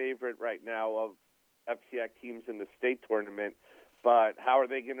obvious favorite right now of FCIAC teams in the state tournament. But how are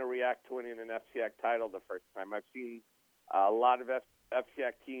they going to react to winning an FCIAC title the first time? I've seen a lot of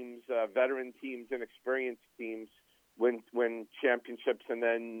FCIAC teams, veteran teams, and experienced teams win championships, and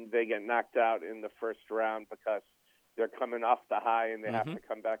then they get knocked out in the first round because they're coming off the high and they mm-hmm. have to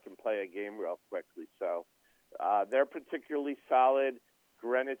come back and play a game real quickly. So they're particularly solid.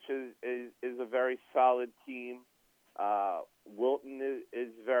 Greenwich is a very solid team. Wilton is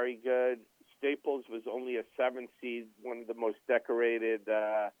very good. Staples was only a 7 seed, one of the most decorated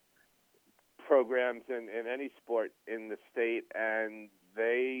programs in any sport in the state, and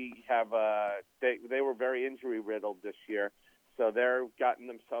they have they were very injury riddled this year, so they're gotten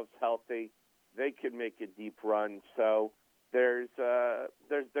themselves healthy. They could make a deep run. So there's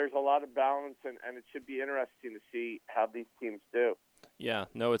a lot of balance, and it should be interesting to see how these teams do. Yeah,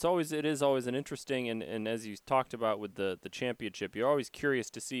 no, it is always an interesting, and as you talked about with the championship, you're always curious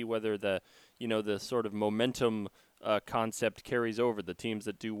to see whether the sort of momentum concept carries over the teams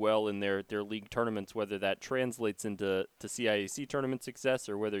that do well in their league tournaments, whether that translates into CIAC tournament success,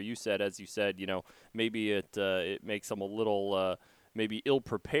 or whether as you said, maybe it makes them a little maybe ill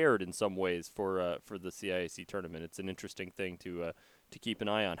prepared in some ways for the CIAC tournament. It's an interesting thing to keep an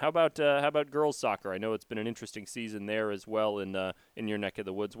eye on. How about girls soccer? I know it's been an interesting season there as well in your neck of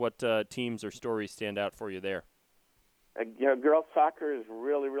the woods. What teams or stories stand out for you there? Girls soccer is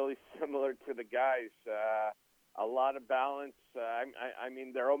really, really similar to the guys. A lot of balance. I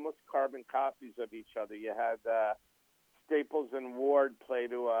mean, they're almost carbon copies of each other. You had Staples and Ward play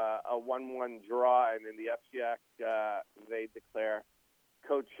to a 1-1 draw, and in the FCIAC they declare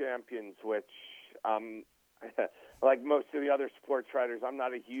co-champions, which like most of the other sports writers, I'm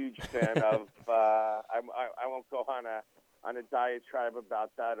not a huge fan of. I won't go on a diatribe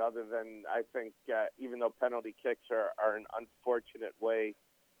about that, other than I think even though penalty kicks are an unfortunate way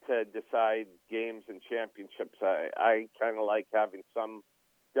to decide games and championships, I kind of like having some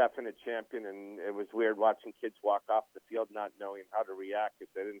definite champion, and it was weird watching kids walk off the field not knowing how to react if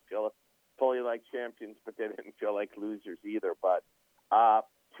they didn't feel fully like champions, but they didn't feel like losers either. But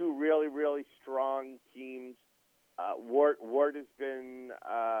two really, really strong teams. Ward has been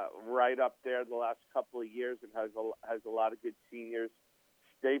right up there the last couple of years and has a lot of good seniors.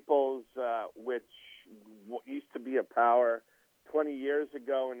 Staples, which used to be a power 20 years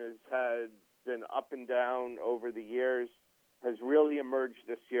ago and has been up and down over the years, has really emerged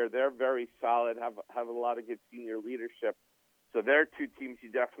this year. They're very solid, have a lot of good senior leadership. So they're two teams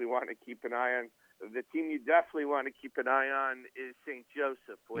you definitely want to keep an eye on. The team you definitely want to keep an eye on is St.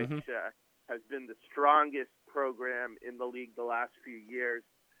 Joseph, which has been the strongest program in the league the last few years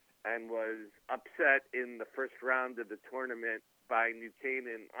and was upset in the first round of the tournament by New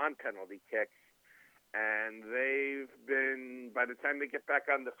Canaan on penalty kicks. And they've been, by the time they get back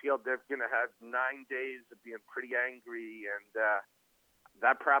on the field, they're going to have 9 days of being pretty angry. And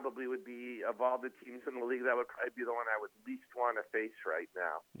that probably would be, of all the teams in the league, that would probably be the one I would least want to face right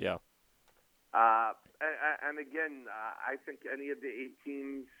now. Yeah. And again, I think any of the 8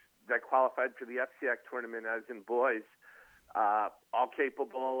 teams that qualified for the FCIAC tournament, as in boys, all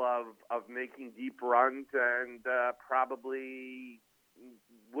capable of making deep runs, and probably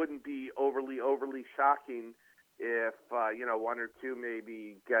wouldn't be overly shocking if one or two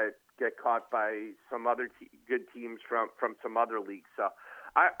maybe get caught by some other good teams from some other leagues. So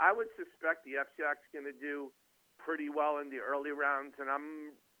I would suspect the FCIAC's going to do pretty well in the early rounds, and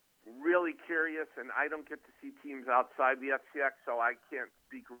I'm really curious, and I don't get to see teams outside the FCIAC, so I can't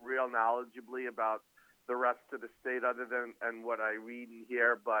speak real knowledgeably about the rest of the state other than what I read and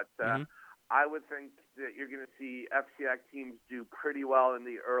hear, but I would think that you're going to see FCIAC teams do pretty well in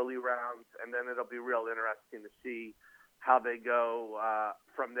the early rounds, and then it'll be real interesting to see how they go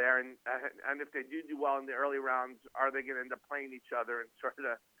from there. And if they do well in the early rounds, are they going to end up playing each other and sort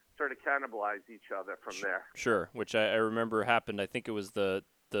of cannibalize each other from there? Sure, which I remember happened. I think it was the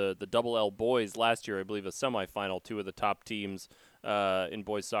Double L boys last year, I believe, a semifinal. Two of the top teams in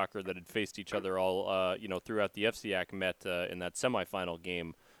boys soccer that had faced each other all throughout the FCIAC met in that semifinal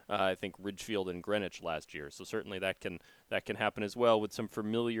game. I think Ridgefield and Greenwich last year. So certainly that can happen as well with some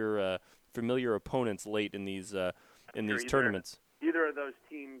familiar opponents late in these tournaments. Either of those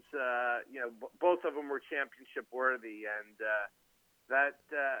teams, both of them were championship worthy, and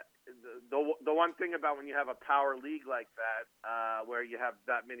the one thing about when you have a power league like that, where you have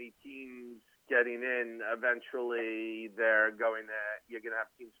that many teams getting in, eventually you're going to have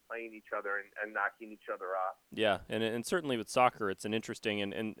teams playing each other and knocking each other off. Yeah, and certainly with soccer, it's an interesting,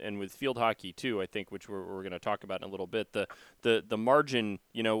 and with field hockey too, I think, which we're going to talk about in a little bit. The margin,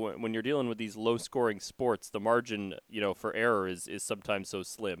 when you're dealing with these low scoring sports, the margin, for error is sometimes so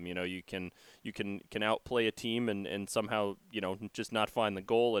slim. You can outplay a team and somehow just not find the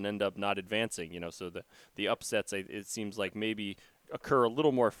goal and end up not advancing. So the upsets, it seems like maybe occur a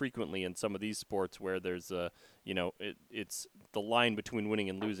little more frequently in some of these sports where there's it's the line between winning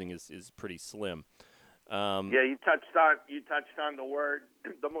and losing is pretty slim. You touched on the word,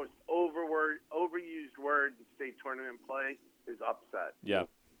 the most overused word in state tournament play is upset. Yeah.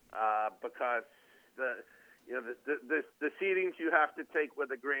 Because the seedings you have to take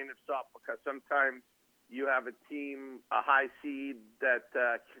with a grain of salt, because sometimes you have a team, a high seed that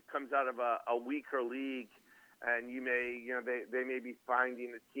comes out of a weaker league, and they may be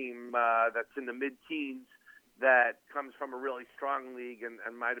finding a team that's in the mid-teens that comes from a really strong league and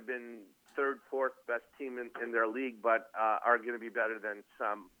might have been third, fourth best team in their league, but are going to be better than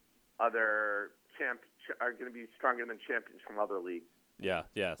some other are going to be stronger than champions from other leagues.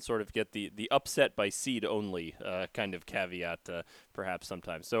 Yeah, sort of get the upset by seed only kind of caveat perhaps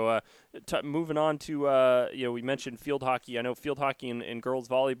sometimes. So moving on to, we mentioned field hockey. I know field hockey and girls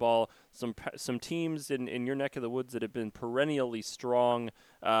volleyball, some teams in your neck of the woods that have been perennially strong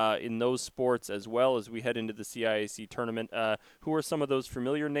in those sports as well as we head into the CIAC tournament. Who are some of those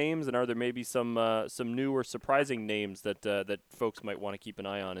familiar names, and are there maybe some new or surprising names that folks might want to keep an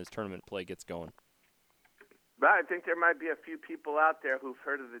eye on as tournament play gets going? But I think there might be a few people out there who've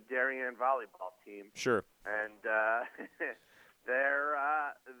heard of the Darien volleyball team. Sure. And they're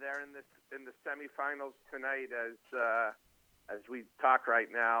in the semifinals tonight as we talk right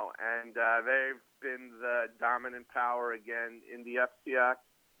now, and they've been the dominant power again in the FCX.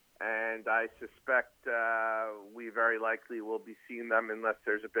 And I suspect we very likely will be seeing them, unless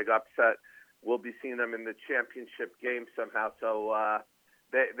there's a big upset. We'll be seeing them in the championship game somehow. So.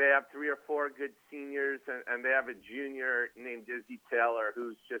 They have 3 or 4 good seniors, and they have a junior named Izzy Taylor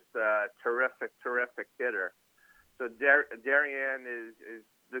who's just a terrific hitter. So Darien is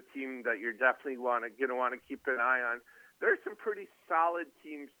the team that you're definitely going to want to keep an eye on. There's some pretty solid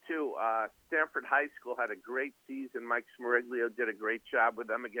teams too. Stanford High School had a great season. Mike Smariglio did a great job with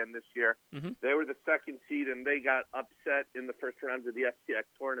them again this year. Mm-hmm. They were the 2nd seed, and they got upset in the first round of the FCX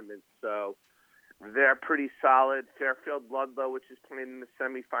tournament. So they're pretty solid. Fairfield Ludlow, which is playing in the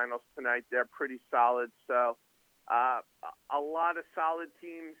semifinals tonight, they're pretty solid. So a lot of solid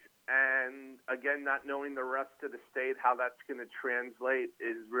teams, and again, not knowing the rest of the state, how that's going to translate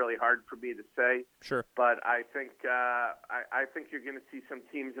is really hard for me to say. Sure. But I think I think you're going to see some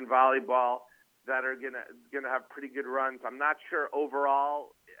teams in volleyball that are going to have pretty good runs. I'm not sure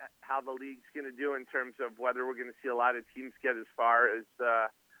overall how the league's going to do in terms of whether we're going to see a lot of teams get as far as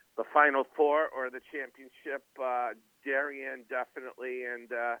the Final Four or the championship. Darien definitely, and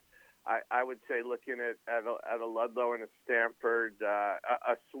I would say looking at a Ludlow and a Stanford,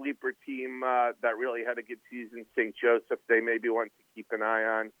 a sleeper team that really had a good season, St. Joseph, they may be one to keep an eye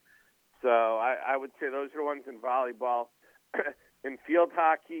on. So I would say those are ones in volleyball. In field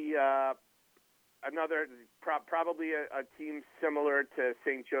hockey, another probably a team similar to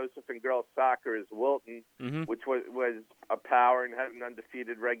St. Joseph in girls soccer is Wilton, mm-hmm. which was a power and had an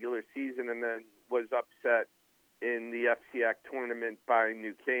undefeated regular season, and then was upset in the FCX tournament by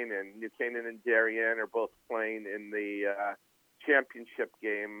New Canaan. New Canaan and Darien are both playing in the championship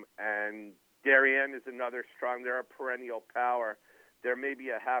game, and Darien is another strong. They're a perennial power. They're maybe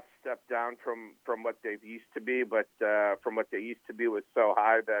a half step down from what they've used to be, but from what they used to be was so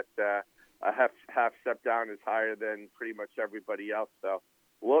high that a half step down is higher than pretty much everybody else. So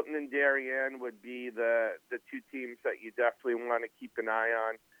Wilton and Darien would be the 2 teams that you definitely want to keep an eye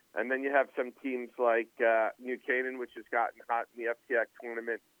on. And then you have some teams like New Canaan, which has gotten hot in the FCX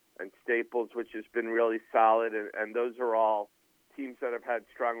tournament, and Staples, which has been really solid. And those are all teams that have had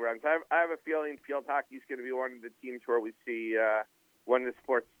strong runs. I have a feeling field hockey is going to be one of the teams where we see one of the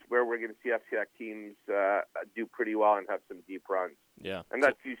sports where we're going to see FCX teams do pretty well and have some deep runs. Yeah, and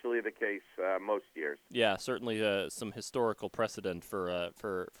that's usually the case most years. Yeah, certainly some historical precedent for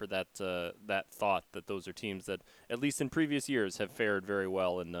that thought that those are teams that, at least in previous years, have fared very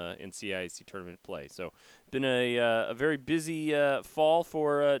well in CIAC tournament play. So, been a very busy fall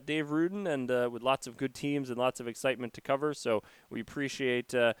for Dave Rudin, and with lots of good teams and lots of excitement to cover. So we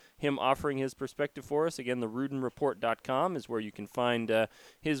appreciate him offering his perspective for us. Again, the RudinReport.com is where you can find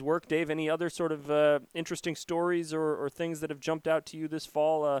his work. Dave, any other sort of interesting stories or things that have jumped out to you this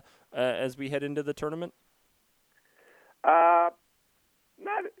fall as we head into the tournament? Not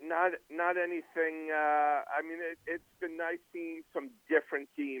anything. I mean, it's been nice seeing some different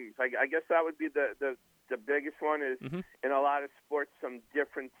teams. I guess that would be the biggest one is mm-hmm. in a lot of sports, some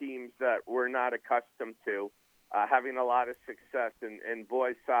different teams that we're not accustomed to having a lot of success in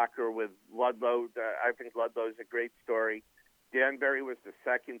boys soccer with Ludlow. I think Ludlow is a great story. Danbury was the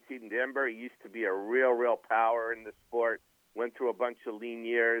 2nd seed, and Danbury used to be a real power in the sport. Went through a bunch of lean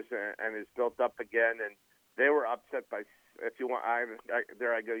years and is built up again. And they were upset by, if you want,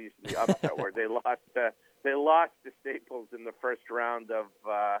 there I go using the upset word. They lost to Staples in the first round of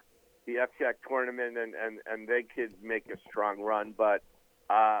the FCX tournament, and they could make a strong run. But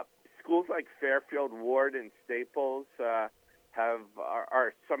schools like Fairfield, Ward, and Staples are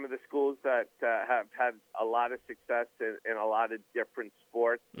some of the schools that have had a lot of success in a lot of different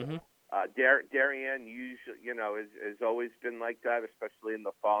sports. Mm-hmm. Darien usually, has always been like that, especially in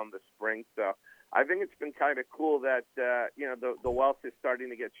the fall and the spring. So I think it's been kind of cool that the wealth is starting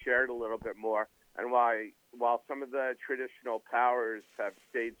to get shared a little bit more. And while some of the traditional powers have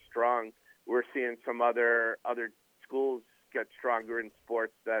stayed strong, we're seeing some other schools get stronger in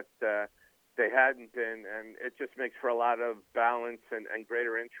sports that they hadn't been, and it just makes for a lot of balance and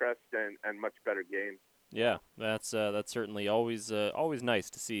greater interest and much better games. Yeah, that's certainly always nice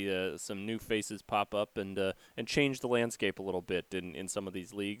to see some new faces pop up and change the landscape a little bit in some of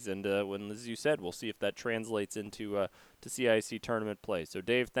these leagues. And when, as you said, we'll see if that translates into to CIAC tournament play. So,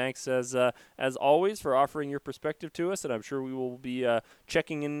 Dave, thanks as always for offering your perspective to us, and I'm sure we will be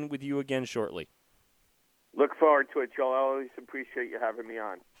checking in with you again shortly. Look forward to it, Joel. I always appreciate you having me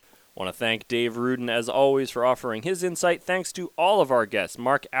on. I want to thank Dave Rudin, as always, for offering his insight. Thanks to all of our guests,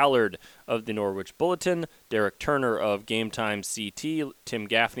 Mark Allard of the Norwich Bulletin, Derek Turner of Game Time CT, Tim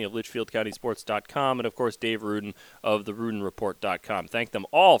Gaffney of LitchfieldCountySports.com, and, of course, Dave Rudin of TheRudinReport.com. Thank them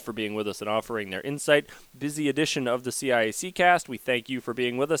all for being with us and offering their insight. Busy edition of the CIAC cast. We thank you for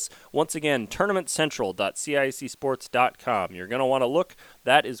being with us. Once again, TournamentCentral.CIACSports.com. You're going to want to look.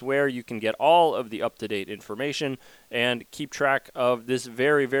 That is where you can get all of the up-to-date information and keep track of this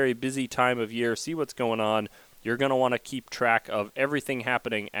very, very busy time of year. See what's going on. You're going to want to keep track of everything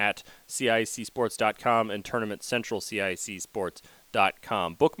happening at CIACSports.com and Tournament Central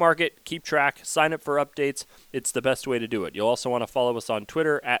CIACSports.com. Bookmark it, keep track, sign up for updates. It's the best way to do it. You'll also want to follow us on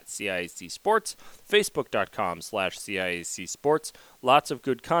Twitter at CIAC Sports, Facebook.com/CIAC Sports. Lots of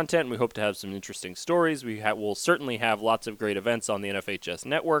good content. We hope to have some interesting stories. We'll certainly have lots of great events on the NFHS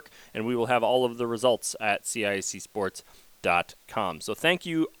network, and we will have all of the results at CIACSports.com. So thank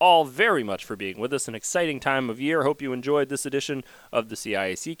you all very much for being with us. An exciting time of year. Hope you enjoyed this edition of the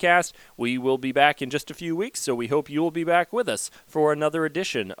CIAC cast. We will be back in just a few weeks, so we hope you will be back with us for another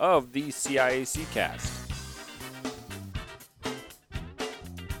edition of the CIAC cast.